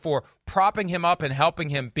position for propping him up and helping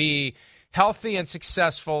him be healthy and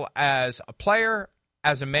successful as a player,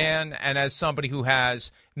 as a man, and as somebody who has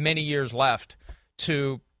many years left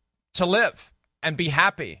to live and be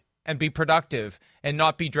happy and be productive and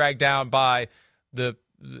not be dragged down by the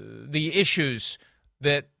issues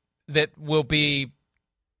that will be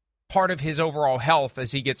part of his overall health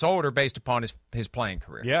as he gets older based upon his playing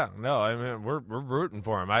career. Yeah, no, I mean, we're rooting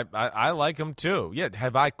for him. I like him too. Yeah,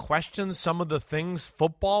 have I questioned some of the things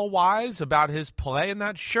football-wise about his play and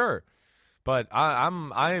that? Sure. But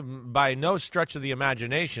I'm by no stretch of the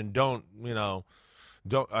imagination I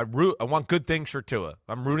want good things for Tua.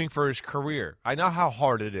 I'm rooting for his career. I know how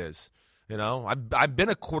hard it is. I've been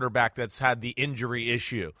a quarterback that's had the injury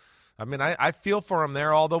issue. I mean, I feel for him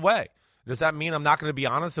there all the way. Does that mean I'm not going to be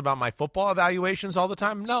honest about my football evaluations all the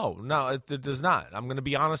time? No, it does not. I'm going to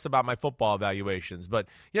be honest about my football evaluations. But,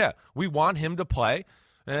 yeah, we want him to play.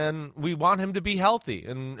 and we want him to be healthy.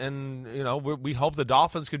 And we hope the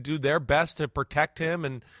Dolphins could do their best to protect him,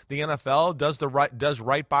 and the NFL does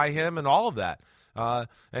right by him and all of that.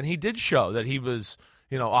 And he did show that he was,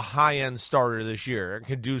 a high-end starter this year and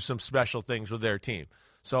could do some special things with their team.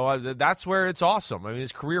 So that's where it's awesome. I mean,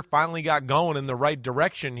 his career finally got going in the right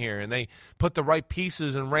direction here, and they put the right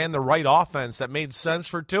pieces and ran the right offense that made sense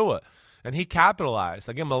for Tua, and he capitalized.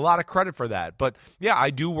 I give him a lot of credit for that. But, yeah,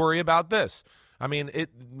 I do worry about this. I mean,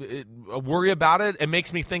 worry about it. It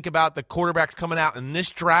makes me think about the quarterbacks coming out in this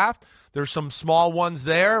draft. There's some small ones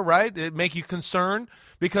there, right? It make you concerned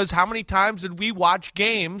because how many times did we watch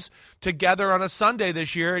games together on a Sunday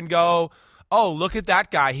this year and go, oh, look at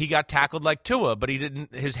that guy. He got tackled like Tua, but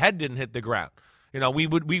his head didn't hit the ground.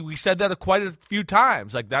 We said that quite a few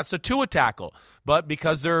times. Like, that's a Tua tackle. But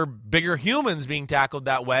because they're bigger humans being tackled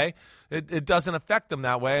that way, it doesn't affect them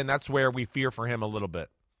that way, and that's where we fear for him a little bit.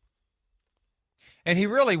 And he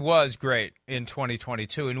really was great in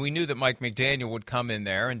 2022, and we knew that Mike McDaniel would come in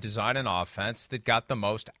there and design an offense that got the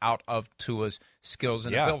most out of Tua's skills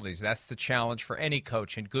and abilities. That's the challenge for any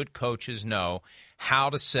coach, and good coaches know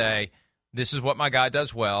how to say, this is what my guy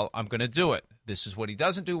does well, I'm going to do it. This is what he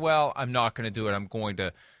doesn't do well, I'm not going to do it. I'm going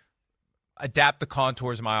to adapt the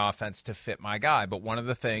contours of my offense to fit my guy. But one of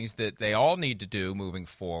the things that they all need to do moving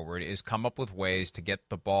forward is come up with ways to get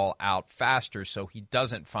the ball out faster so he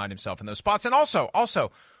doesn't find himself in those spots. And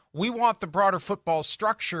also, we want the broader football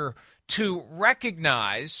structure to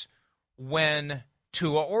recognize when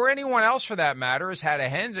Tua, or anyone else for that matter, has had a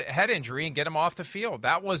head injury and get him off the field.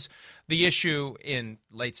 That was the issue in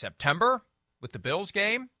late September with the Bills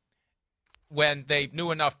game when they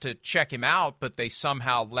knew enough to check him out, but they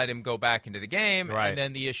somehow let him go back into the game. Right. And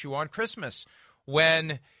then the issue on Christmas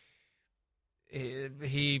when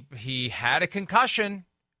he had a concussion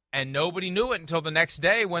and nobody knew it until the next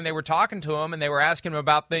day when they were talking to him and they were asking him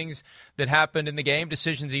about things that happened in the game,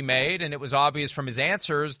 decisions he made, and it was obvious from his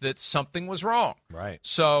answers that something was wrong. Right.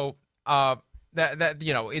 So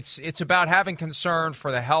it's about having concern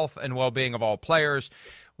for the health and well-being of all players.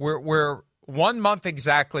 We're 1 month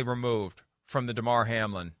exactly removed from the Damar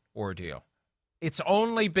Hamlin ordeal. It's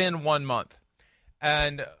only been 1 month.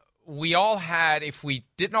 And we all had, if we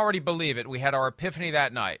didn't already believe it, we had our epiphany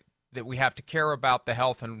that night that we have to care about the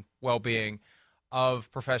health and well-being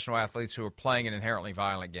of professional athletes who are playing an inherently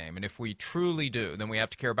violent game. And if we truly do, then we have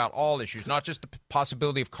to care about all issues, not just the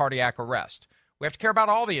possibility of cardiac arrest. We have to care about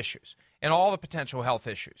all the issues and all the potential health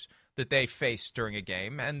issues that they face during a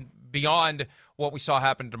game. And beyond what we saw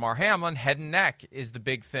happen to Damar Hamlin, head and neck is the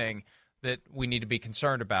big thing that we need to be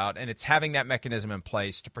concerned about. And it's having that mechanism in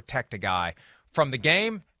place to protect a guy from the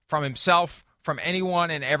game, from himself, from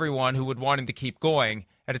anyone and everyone who would want him to keep going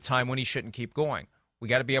at a time when he shouldn't keep going. We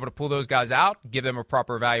got to be able to pull those guys out, give them a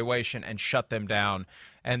proper evaluation, and shut them down.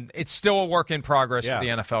 And it's still a work in progress for the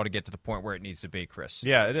NFL to get to the point where it needs to be, Chris.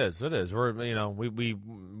 Yeah, it is. It is. We're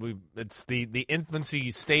it's the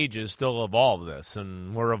infancy stages still evolve this,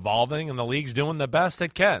 and we're evolving, and the league's doing the best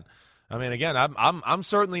it can. I mean, again, I'm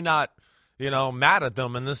certainly not mad at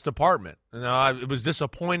them in this department. It was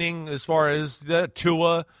disappointing as far as the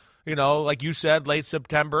Tua. Like you said, late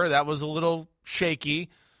September, that was a little shaky.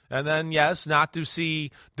 And then, yes, not to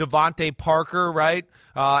see Devontae Parker, right,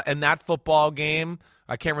 in that football game.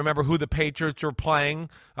 I can't remember who the Patriots were playing,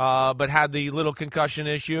 but had the little concussion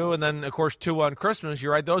issue. And then, of course, Tua on Christmas.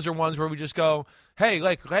 You're right. Those are ones where we just go, hey,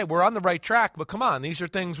 we're on the right track, but come on. These are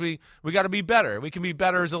things we got to be better. We can be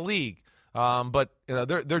better as a league. But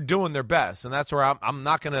they're doing their best, and that's where I'm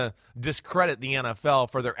not going to discredit the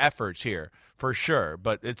NFL for their efforts here, for sure.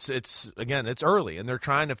 But it's early, and they're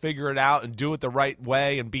trying to figure it out and do it the right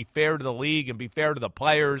way and be fair to the league and be fair to the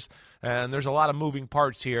players. And there's a lot of moving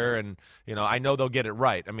parts here, and I know they'll get it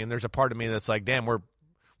right. I mean, there's a part of me that's like, damn,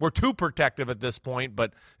 we're too protective at this point,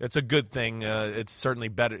 but it's a good thing. It's certainly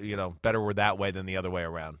better, better we're that way than the other way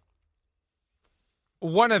around.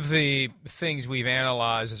 One of the things we've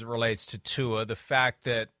analyzed as it relates to Tua, the fact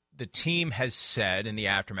that the team has said in the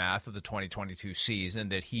aftermath of the 2022 season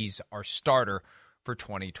that he's our starter for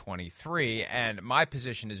 2023. And my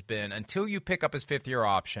position has been, until you pick up his fifth-year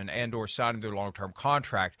option and or sign him to a long-term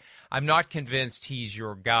contract, I'm not convinced he's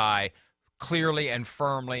your guy clearly and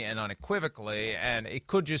firmly and unequivocally. And it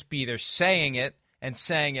could just be they're saying it and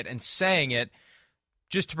saying it and saying it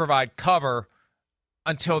just to provide cover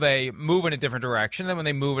until they move in a different direction. And when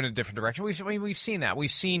they move in a different direction, we've seen that. We've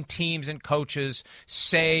seen teams and coaches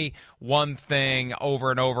say one thing over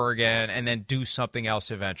and over again and then do something else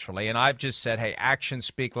eventually. And I've just said, hey, actions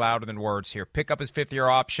speak louder than words here. Pick up his fifth-year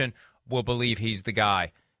option. We'll believe he's the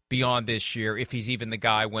guy. beyond this year, if he's even the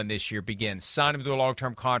guy when this year begins. Sign him to a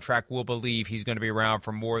long-term contract. We'll believe he's going to be around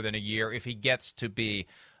for more than a year if he gets to be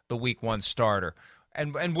the Week 1 starter.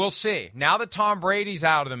 And we'll see. Now that Tom Brady's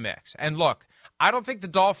out of the mix. And look, I don't think the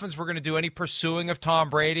Dolphins were going to do any pursuing of Tom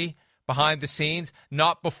Brady behind the scenes,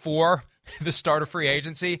 not before the start of free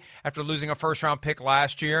agency after losing a first-round pick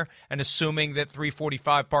last year and assuming that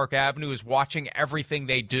 345 Park Avenue is watching everything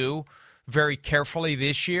they do very carefully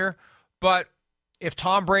this year. But if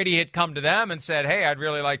Tom Brady had come to them and said, hey, I'd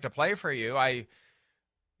really like to play for you,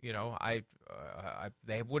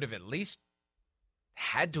 they would have at least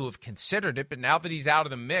had to have considered it. But now that he's out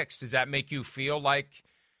of the mix, does that make you feel like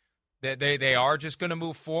that they are just going to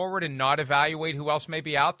move forward and not evaluate who else may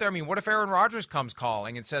be out there? I mean, what if Aaron Rodgers comes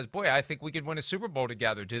calling and says, boy, I think we could win a Super Bowl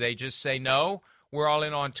together? Do they just say, no, we're all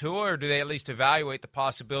in on Tua, or do they at least evaluate the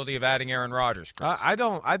possibility of adding Aaron Rodgers? I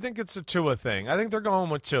don't. I think it's a Tua thing. I think they're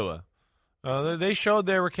going with Tua. They showed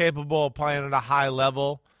they were capable of playing at a high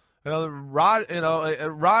level. Rodgers,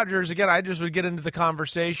 again, I just would get into the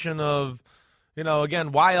conversation of,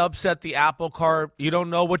 again, why upset the apple cart? You don't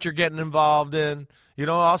know what you're getting involved in. You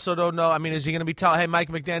also don't know. I mean, is he going to be telling, hey, Mike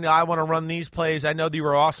McDaniel, I want to run these plays. I know that you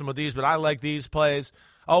were awesome with these, but I like these plays.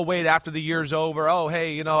 Oh, wait, after the year's over, oh,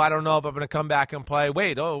 hey, I don't know if I'm going to come back and play.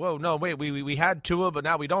 Wait, we had Tua, but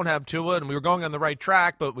now we don't have Tua, and we were going on the right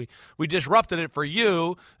track, but we disrupted it for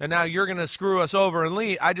you, and now you're going to screw us over and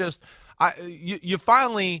leave. You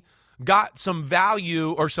finally got some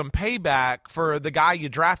value or some payback for the guy you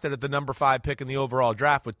drafted at the number 5 pick in the overall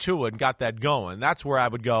draft with Tua and got that going. That's where I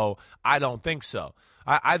would go. I don't think so.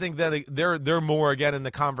 I think that they're more, again, in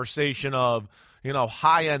the conversation of,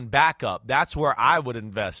 high-end backup. That's where I would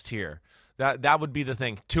invest here. That would be the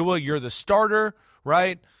thing. Tua, you're the starter,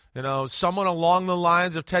 right? Someone along the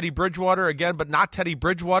lines of Teddy Bridgewater, again, but not Teddy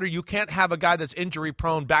Bridgewater. You can't have a guy that's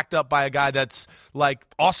injury-prone backed up by a guy that's,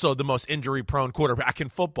 also the most injury-prone quarterback in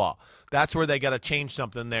football. That's where they got to change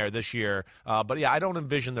something there this year. But, yeah, I don't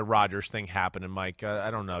envision the Rodgers thing happening, Mike. I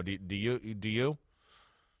don't know. Do you?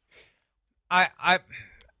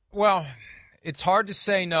 Well, it's hard to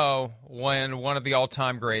say no when one of the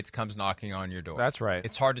all-time greats comes knocking on your door. That's right.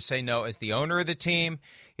 It's hard to say no as the owner of the team.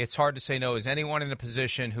 It's hard to say no as anyone in a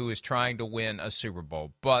position who is trying to win a Super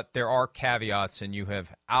Bowl. But there are caveats, and you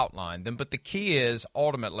have outlined them. But the key is,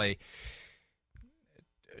 ultimately,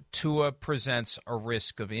 Tua presents a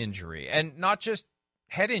risk of injury. And not just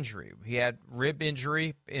head injury. He had rib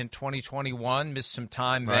injury in 2021, missed some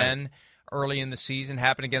time then. Early in the season,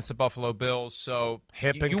 happened against the Buffalo Bills. So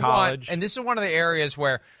hip in college. And this is one of the areas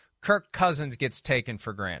where Kirk Cousins gets taken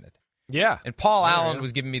for granted. Yeah. And Paul Allen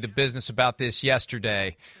was giving me the business about this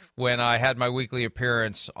yesterday when I had my weekly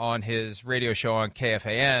appearance on his radio show on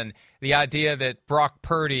KFAN. The idea that Brock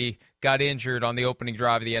Purdy got injured on the opening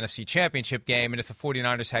drive of the NFC Championship game, and if the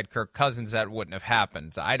 49ers had Kirk Cousins, that wouldn't have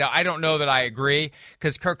happened. I don't know that I agree,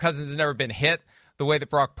 because Kirk Cousins has never been hit the way that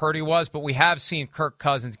Brock Purdy was, but we have seen Kirk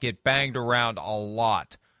Cousins get banged around a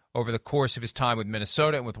lot over the course of his time with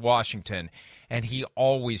Minnesota and with Washington, and he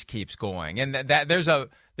always keeps going. And that there's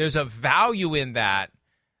a value in that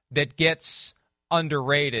gets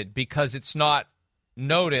underrated because it's not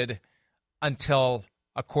noted until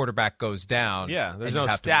a quarterback goes down. Yeah, there's no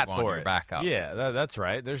stat for it. Backup. Yeah, that's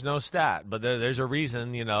right. There's no stat, but there's a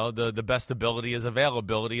reason. The best ability is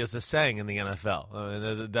availability, is the saying in the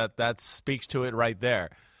NFL. That speaks to it right there.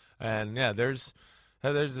 And yeah,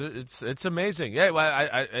 it's amazing.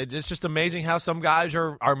 Yeah, it's just amazing how some guys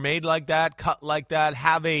are made like that, cut like that,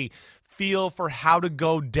 have a feel for how to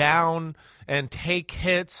go down and take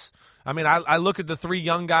hits. I mean, I look at the 3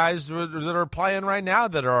 young guys that are playing right now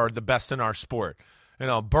that are the best in our sport.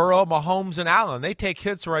 Burrow, Mahomes, and Allen. They take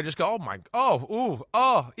hits where I just go,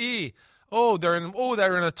 they're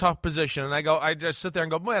in a tough position. And I just sit there and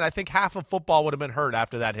go, man, I think half of football would have been hurt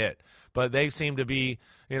after that hit. But they seem to be,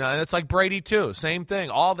 and it's like Brady too. Same thing.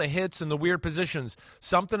 All the hits and the weird positions.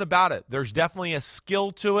 Something about it. There's definitely a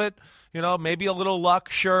skill to it. Maybe a little luck,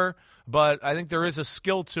 sure. But I think there is a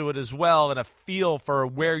skill to it as well, and a feel for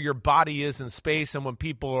where your body is in space and when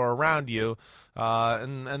people are around you.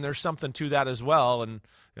 And there's something to that as well. And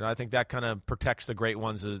I think that kind of protects the great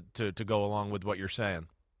ones to go along with what you're saying.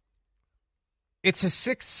 It's a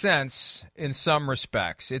sixth sense in some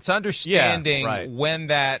respects. It's understanding when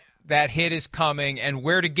that hit is coming and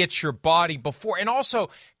where to get your body before. And also,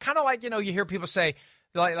 kind of like, you hear people say,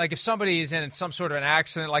 Like if somebody is in some sort of an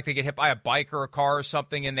accident, like they get hit by a bike or a car or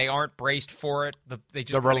something, and they aren't braced for it, they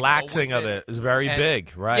just the relaxing of it is very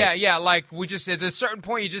big, right? Yeah. Like we just at a certain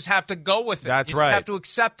point, you just have to go with it. That's you right. just have to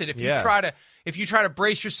accept it. If you try to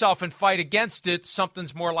brace yourself and fight against it,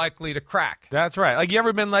 something's more likely to crack. That's right. Like you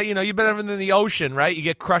ever been you've been in the ocean, right? You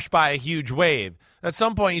get crushed by a huge wave. At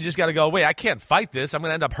some point, you just got to go, wait, I can't fight this. I'm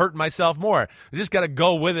going to end up hurting myself more. You just got to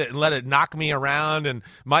go with it and let it knock me around and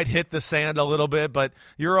might hit the sand a little bit, but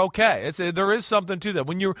you're okay. There is something to that.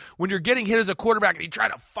 When you're getting hit as a quarterback and you try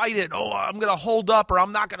to fight it, I'm going to hold up or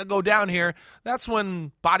I'm not going to go down here, that's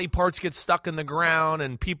when body parts get stuck in the ground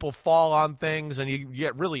and people fall on things and you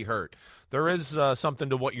get really hurt. There is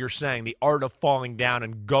something to what you're saying, the art of falling down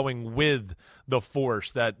and going with the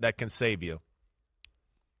force that can save you.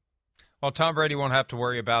 Well, Tom Brady won't have to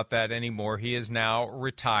worry about that anymore. He is now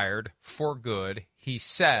retired for good. He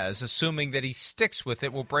says, assuming that he sticks with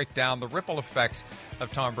it, we'll break down the ripple effects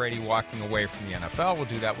of Tom Brady walking away from the NFL. We'll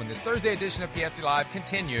do that when this Thursday edition of PFT Live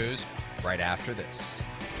continues right after this.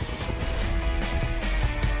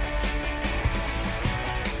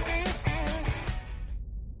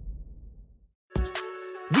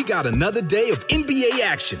 We got another day of NBA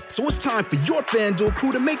action, so it's time for your FanDuel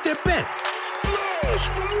crew to make their bets.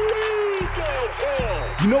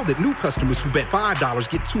 You know that new customers who bet $5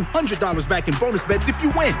 get $200 back in bonus bets if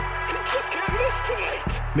you win.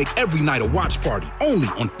 Make every night a watch party only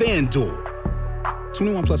on FanDuel.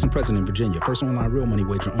 21 plus and present in Virginia. First online real money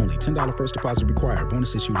wager only. $10 first deposit required.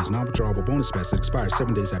 Bonus issued is non-withdrawable bonus bets that expire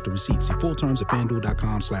 7 days after receipt. See full terms at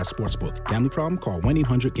FanDuel.com/sportsbook. Gambling problem? Call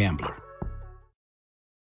 1-800-GAMBLER.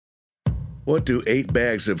 What do 8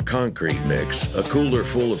 bags of concrete mix, a cooler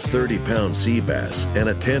full of 30-pound sea bass, and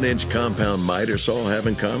a 10-inch compound miter saw have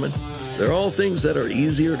in common? They're all things that are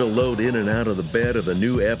easier to load in and out of the bed of the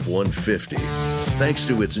new F-150. Thanks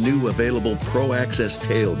to its new available Pro Access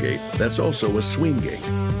tailgate that's also a swing gate.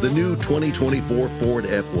 The new 2024 Ford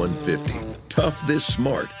F-150. Tough this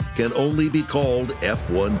smart can only be called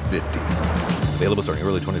F-150. Available starting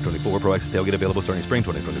early 2024. Pro Access tailgate available starting spring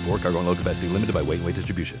 2024. Cargo and load capacity limited by weight and weight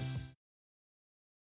distribution.